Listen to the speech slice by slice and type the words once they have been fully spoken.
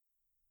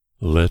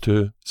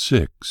Letter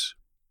 6.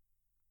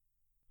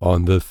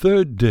 On the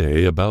third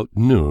day about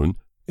noon,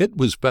 it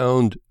was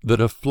found that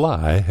a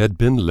fly had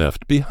been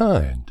left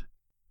behind.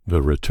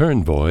 The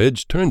return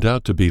voyage turned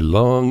out to be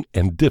long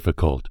and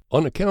difficult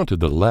on account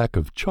of the lack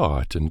of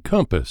chart and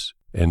compass,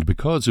 and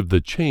because of the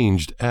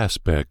changed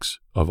aspects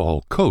of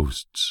all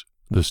coasts,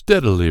 the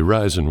steadily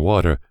rising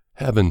water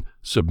having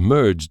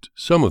submerged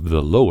some of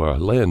the lower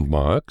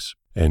landmarks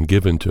and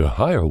given to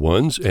higher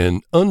ones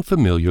an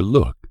unfamiliar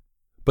look.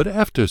 But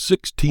after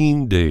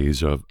 16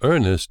 days of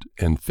earnest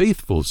and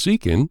faithful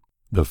seeking,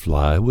 the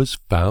fly was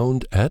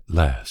found at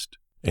last,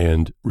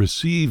 and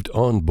received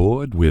on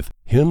board with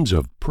hymns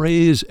of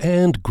praise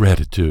and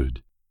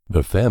gratitude,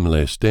 the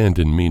family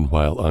standing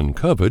meanwhile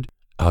uncovered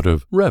out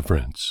of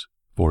reverence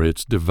for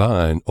its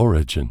divine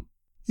origin.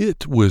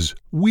 It was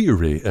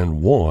weary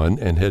and worn,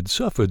 and had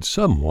suffered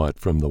somewhat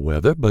from the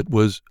weather, but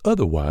was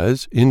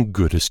otherwise in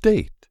good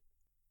estate.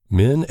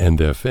 Men and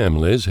their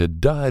families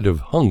had died of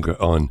hunger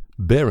on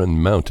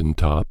barren mountain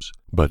tops,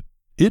 but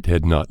it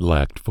had not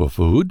lacked for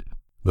food,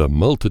 the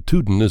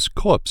multitudinous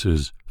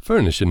corpses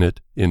furnishing it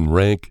in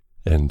rank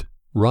and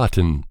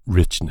rotten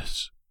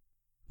richness.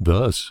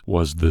 Thus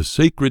was the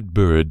sacred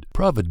bird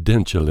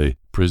providentially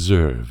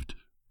preserved.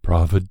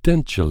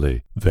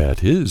 Providentially,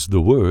 that is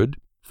the word,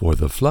 for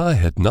the fly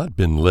had not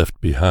been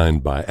left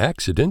behind by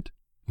accident.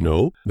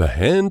 No, the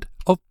hand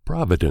of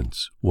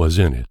Providence was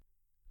in it.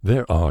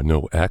 There are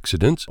no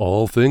accidents.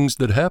 All things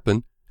that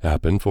happen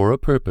for a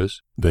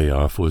purpose. They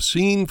are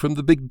foreseen from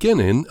the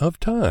beginning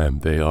of time.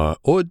 They are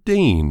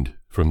ordained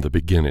from the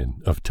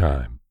beginning of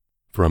time.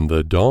 From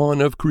the dawn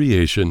of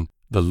creation,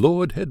 the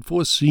Lord had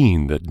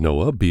foreseen that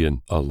Noah,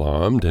 being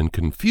alarmed and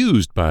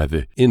confused by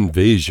the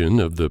invasion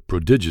of the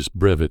prodigious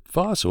brevet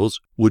fossils,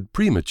 would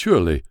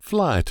prematurely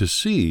fly to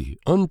sea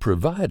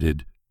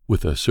unprovided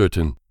with a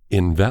certain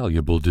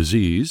invaluable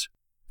disease.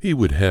 He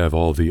would have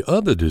all the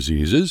other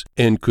diseases,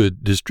 and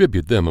could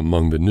distribute them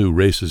among the new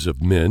races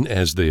of men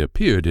as they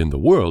appeared in the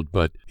world,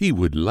 but he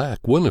would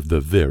lack one of the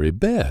very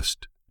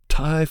best,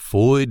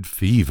 typhoid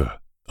fever,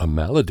 a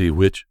malady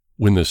which,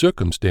 when the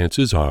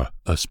circumstances are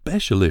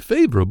especially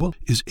favorable,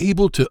 is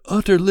able to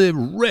utterly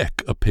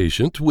wreck a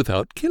patient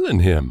without killing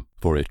him,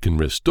 for it can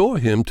restore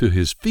him to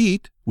his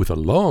feet with a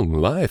long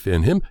life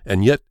in him,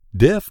 and yet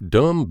deaf,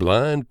 dumb,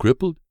 blind,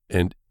 crippled,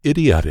 and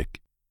idiotic.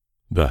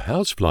 The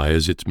housefly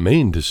is its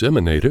main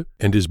disseminator,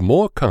 and is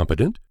more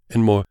competent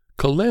and more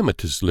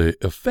calamitously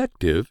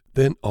effective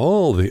than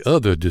all the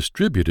other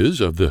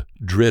distributors of the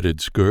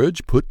dreaded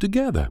scourge put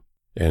together.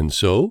 And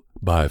so,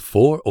 by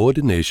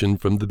foreordination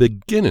from the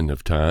beginning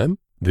of time,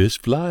 this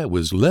fly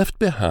was left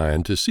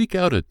behind to seek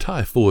out a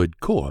typhoid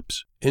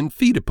corpse, and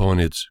feed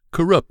upon its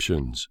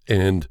corruptions,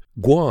 and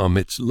guam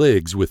its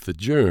legs with the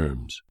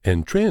germs,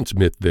 and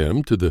transmit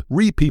them to the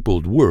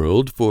repeopled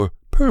world for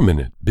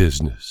permanent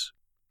business.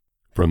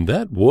 From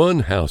that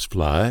one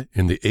housefly,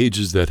 in the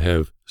ages that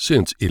have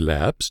since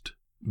elapsed,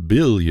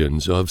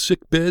 billions of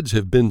sick beds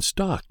have been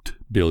stocked,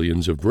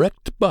 billions of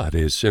wrecked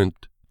bodies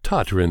sent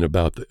tottering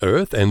about the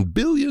earth, and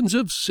billions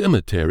of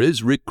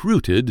cemeteries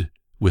recruited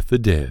with the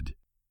dead.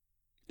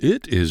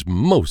 It is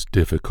most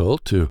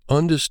difficult to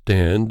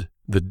understand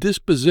the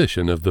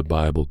disposition of the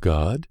Bible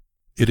God.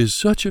 It is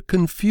such a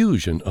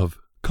confusion of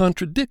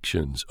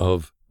contradictions,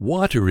 of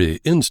watery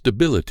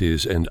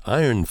instabilities and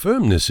iron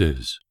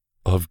firmnesses,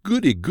 of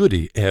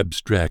goody-goody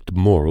abstract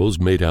morals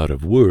made out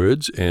of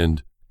words,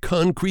 and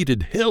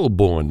concreted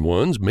hell-born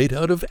ones made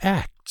out of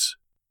acts,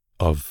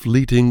 of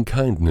fleeting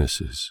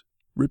kindnesses,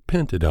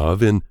 repented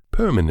of in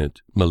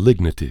permanent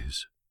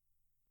malignities.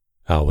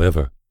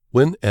 However,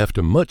 when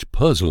after much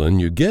puzzling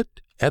you get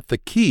at the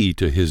key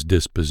to his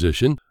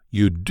disposition,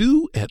 you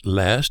do at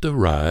last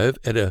arrive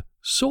at a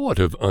sort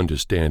of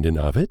understanding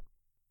of it.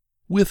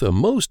 With a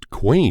most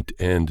quaint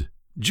and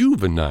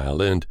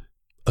juvenile and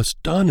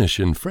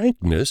astonishing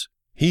frankness,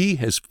 he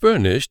has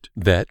furnished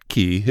that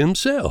key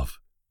himself.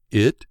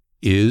 It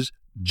is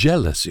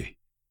jealousy.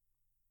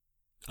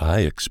 I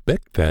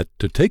expect that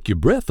to take your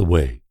breath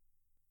away.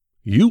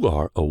 You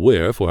are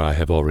aware, for I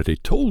have already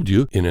told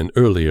you in an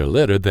earlier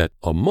letter, that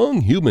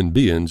among human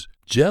beings,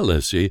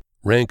 jealousy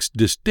ranks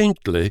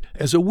distinctly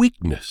as a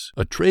weakness,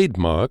 a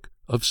trademark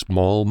of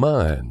small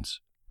minds,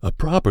 a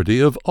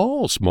property of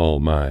all small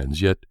minds,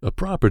 yet a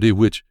property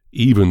which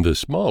even the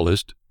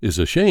smallest is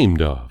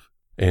ashamed of,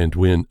 and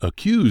when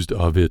accused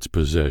of its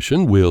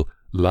possession will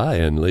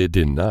lionly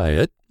deny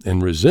it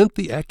and resent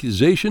the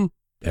accusation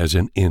as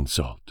an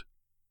insult.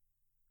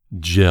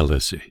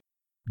 Jealousy.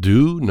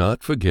 Do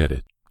not forget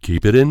it.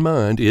 Keep it in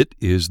mind. It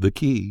is the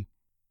key.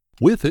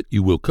 With it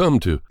you will come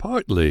to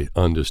partly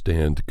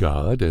understand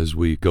God as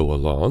we go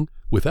along.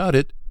 Without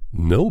it,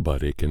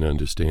 nobody can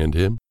understand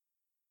Him.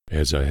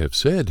 As I have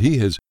said, He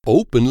has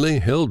openly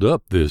held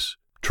up this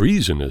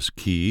treasonous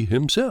key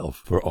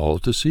Himself for all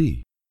to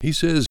see. He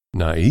says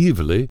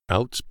naively,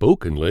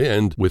 outspokenly,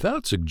 and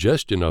without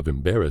suggestion of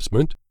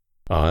embarrassment,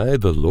 I,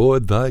 the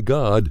Lord thy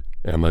God,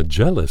 am a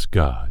jealous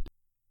God.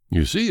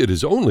 You see, it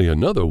is only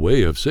another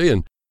way of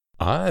saying,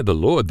 I, the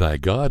Lord thy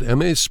God,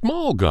 am a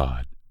small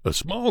God, a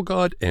small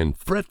god and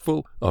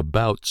fretful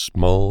about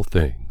small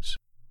things.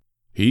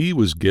 He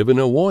was given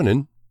a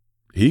warning.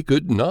 He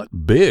could not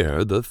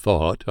bear the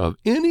thought of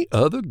any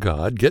other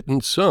god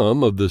getting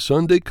some of the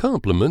Sunday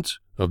compliments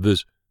of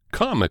this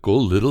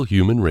comical little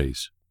human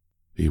race.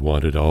 He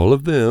wanted all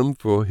of them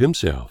for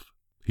himself.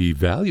 He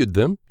valued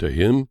them. To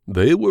him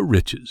they were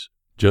riches,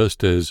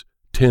 just as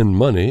tin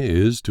money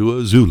is to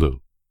a Zulu.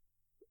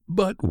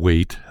 But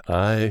wait,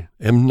 I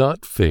am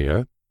not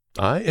fair.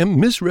 I am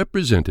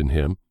misrepresenting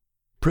him.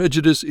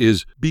 Prejudice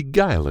is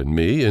beguiling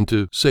me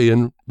into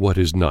saying what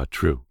is not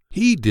true.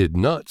 He did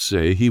not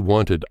say he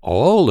wanted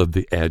all of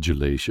the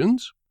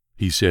adulations.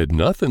 He said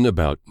nothing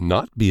about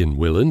not being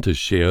willing to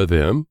share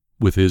them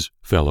with his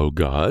fellow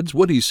gods.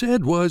 What he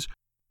said was,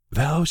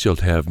 "Thou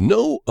shalt have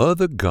no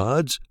other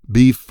gods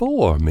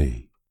before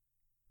me."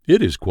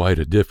 It is quite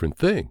a different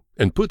thing,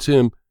 and puts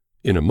him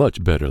in a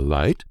much better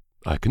light,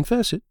 I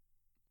confess it.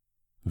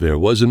 There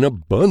was an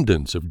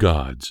abundance of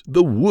gods.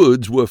 The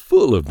woods were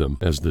full of them,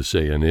 as the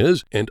saying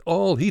is, and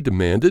all he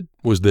demanded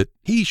was that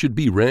he should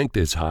be ranked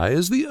as high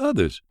as the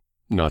others,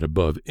 not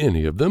above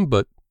any of them,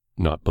 but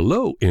not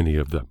below any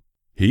of them.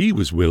 He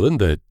was willing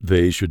that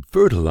they should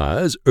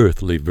fertilize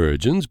earthly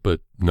virgins,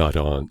 but not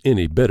on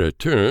any better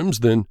terms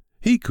than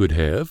he could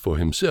have for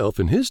himself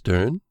in his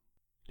turn.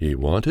 He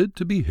wanted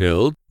to be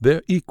held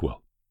their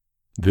equal.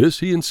 This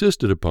he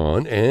insisted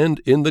upon, and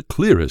in the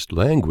clearest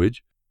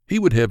language, he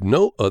would have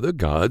no other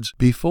gods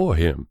before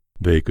him.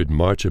 They could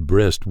march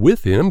abreast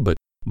with him, but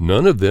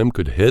none of them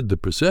could head the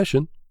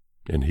procession,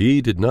 and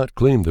he did not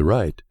claim the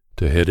right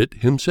to head it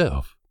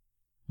himself.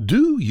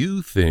 Do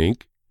you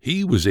think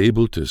he was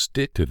able to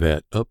stick to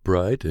that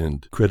upright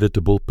and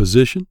creditable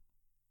position?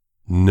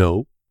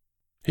 No.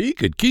 He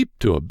could keep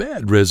to a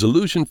bad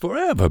resolution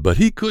forever, but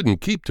he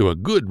couldn't keep to a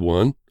good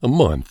one a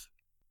month.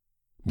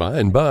 By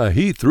and by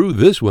he threw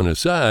this one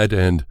aside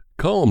and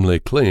calmly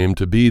claimed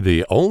to be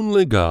the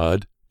only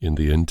God in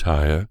the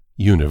entire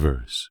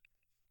universe.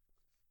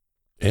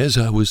 As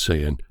I was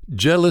saying,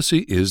 jealousy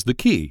is the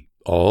key.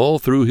 All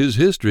through his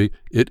history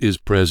it is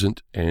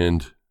present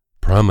and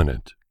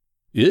prominent.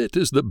 It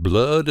is the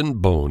blood and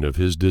bone of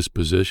his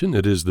disposition.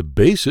 It is the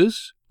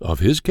basis of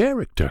his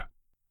character.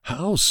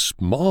 How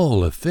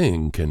small a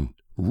thing can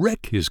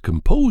wreck his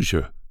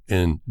composure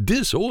and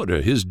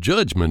disorder his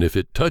judgment if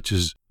it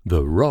touches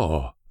the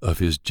raw of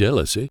his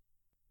jealousy.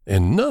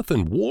 And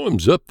nothing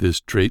warms up this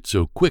trait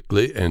so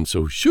quickly and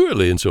so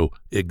surely and so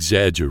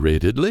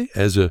exaggeratedly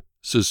as a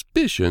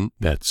suspicion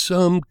that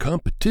some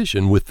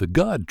competition with the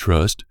God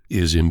trust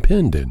is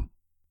impending.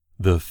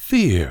 The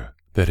fear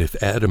that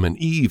if Adam and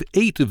Eve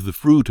ate of the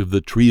fruit of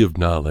the tree of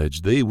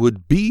knowledge, they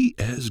would be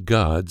as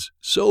gods,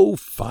 so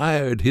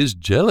fired his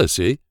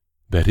jealousy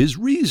that his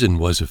reason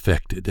was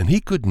affected, and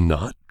he could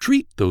not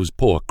treat those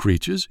poor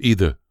creatures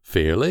either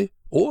fairly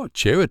or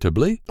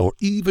charitably, or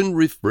even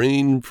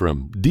refrain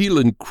from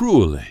dealing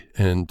cruelly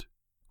and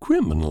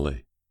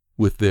criminally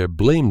with their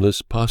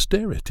blameless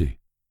posterity.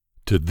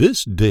 To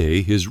this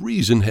day his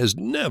reason has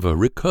never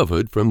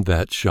recovered from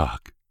that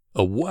shock.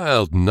 A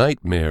wild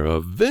nightmare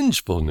of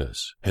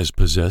vengefulness has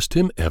possessed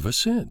him ever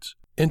since,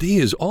 and he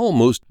has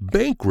almost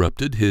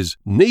bankrupted his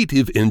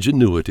native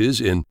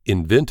ingenuities in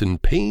inventing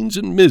pains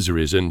and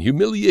miseries and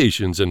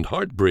humiliations and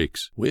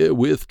heartbreaks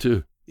wherewith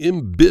to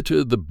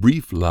embitter the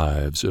brief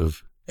lives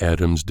of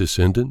Adam's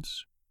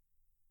descendants.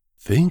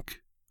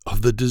 Think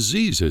of the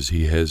diseases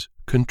he has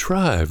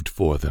contrived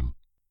for them.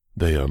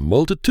 They are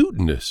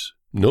multitudinous.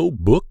 No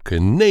book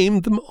can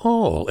name them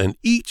all, and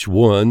each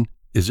one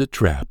is a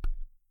trap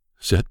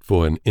set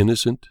for an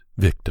innocent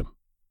victim.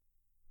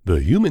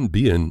 The human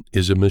being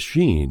is a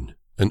machine,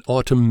 an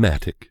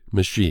automatic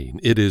machine.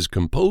 It is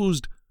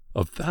composed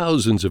of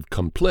thousands of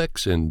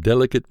complex and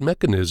delicate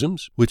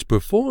mechanisms which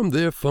perform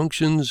their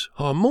functions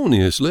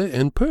harmoniously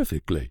and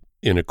perfectly,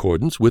 in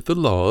accordance with the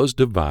laws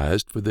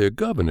devised for their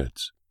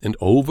governance, and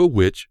over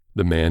which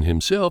the man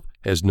himself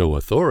has no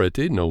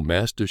authority, no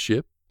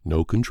mastership,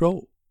 no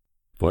control.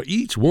 For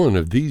each one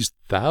of these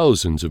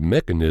thousands of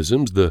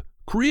mechanisms, the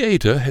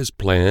Creator has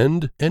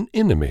planned an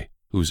enemy,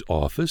 whose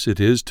office it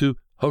is to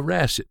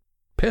harass it,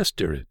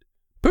 pester it,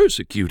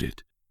 persecute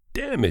it,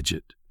 damage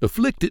it,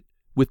 afflict it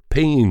with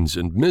pains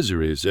and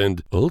miseries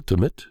and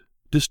ultimate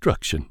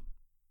destruction.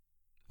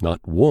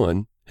 Not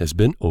one has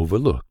been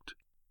overlooked.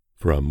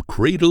 From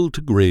cradle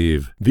to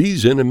grave,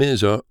 these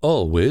enemies are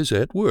always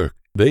at work.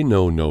 They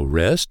know no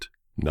rest,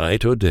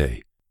 night or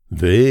day.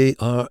 They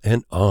are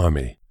an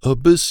army, a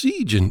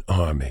besieging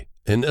army,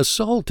 an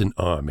assaulting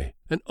army,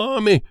 an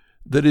army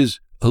that is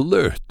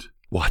alert,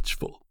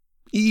 watchful,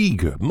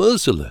 eager,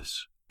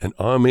 merciless, an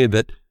army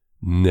that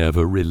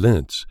never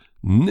relents,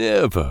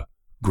 never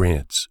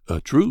grants a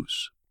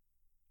truce.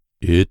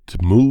 It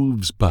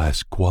moves by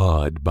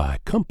squad, by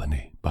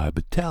company, by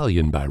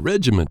battalion, by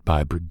regiment,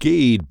 by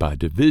brigade, by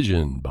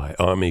division, by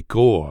army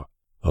corps.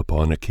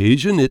 Upon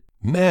occasion it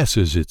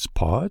masses its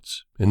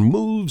parts and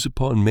moves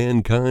upon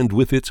mankind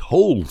with its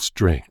whole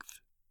strength.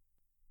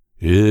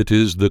 It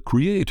is the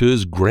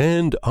Creator's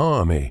grand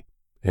army,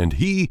 and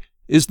he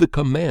is the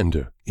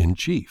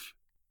commander-in-chief.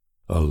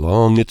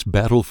 Along its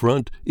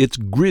battlefront, its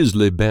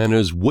grisly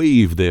banners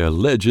wave their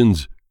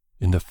legends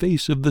in the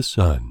face of the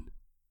sun,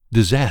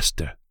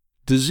 disaster,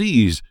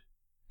 disease,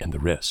 and the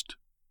rest.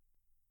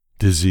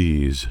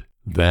 Disease,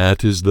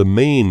 that is the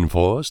main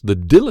force, the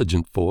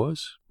diligent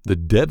force, the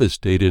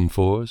devastating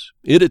force.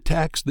 It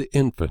attacks the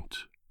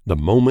infant the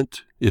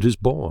moment it is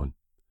born.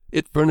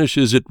 It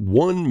furnishes it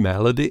one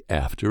malady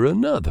after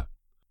another.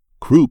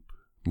 Croup,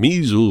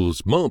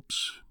 measles,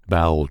 mumps,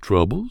 bowel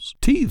troubles,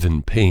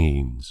 teething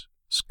pains,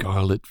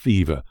 scarlet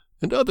fever,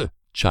 and other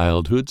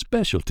childhood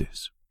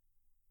specialties.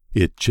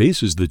 It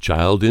chases the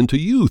child into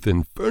youth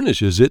and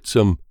furnishes it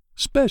some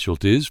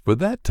specialties for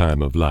that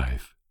time of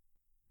life.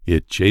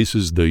 It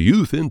chases the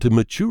youth into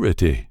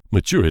maturity,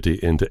 maturity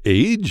into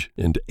age,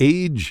 and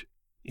age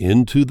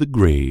into the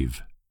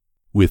grave.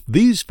 With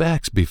these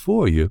facts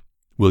before you,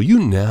 will you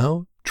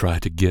now try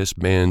to guess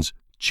man's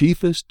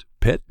chiefest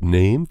pet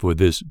name for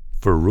this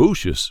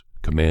ferocious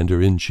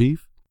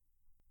commander-in-chief?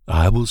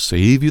 I will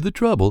save you the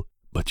trouble,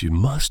 but you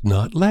must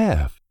not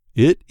laugh.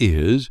 It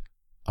is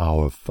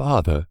our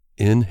Father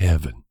in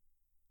heaven.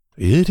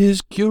 It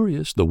is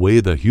curious the way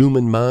the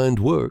human mind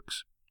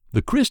works.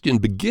 The Christian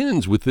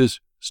begins with this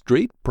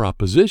straight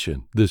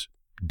proposition, this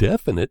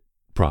definite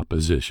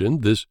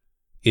proposition, this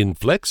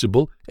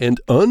inflexible and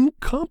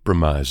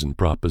uncompromising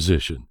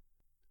proposition.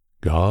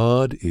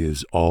 God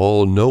is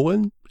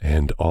all-knowing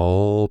and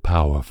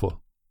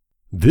all-powerful.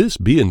 This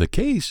being the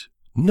case,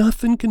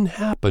 nothing can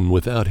happen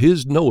without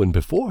His knowing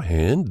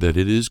beforehand that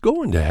it is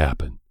going to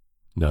happen.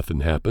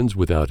 Nothing happens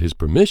without His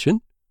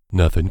permission.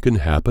 Nothing can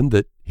happen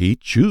that He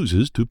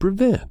chooses to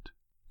prevent.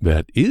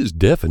 That is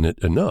definite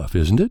enough,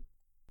 isn't it?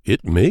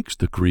 It makes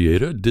the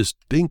Creator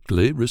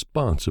distinctly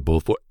responsible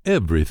for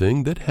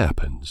everything that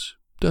happens,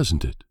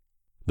 doesn't it?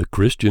 The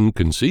Christian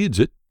concedes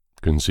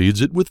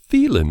it with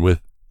feeling,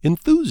 with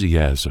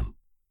enthusiasm.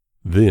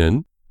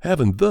 Then,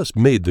 having thus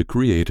made the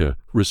Creator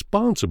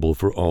responsible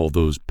for all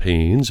those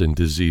pains and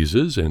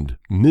diseases and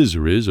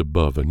miseries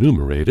above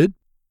enumerated,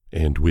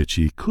 and which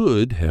He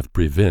could have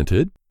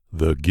prevented,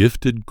 the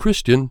gifted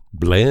Christian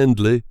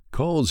blandly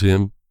calls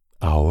Him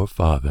our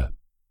Father.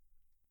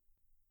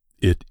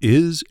 It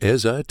is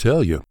as I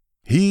tell you.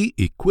 He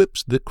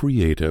equips the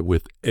Creator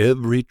with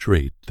every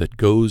trait that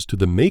goes to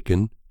the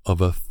making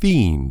of a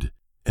fiend,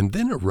 and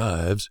then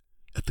arrives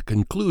at the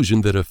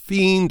conclusion that a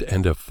fiend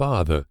and a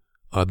father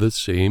are the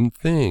same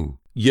thing.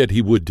 Yet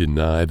He would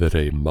deny that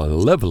a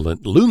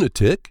malevolent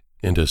lunatic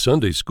and a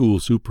Sunday school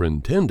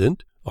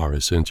superintendent are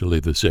essentially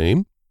the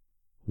same.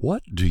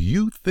 What do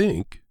you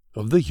think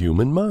of the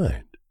human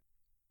mind?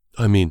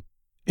 I mean,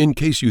 in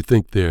case you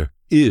think there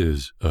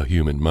is a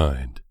human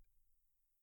mind.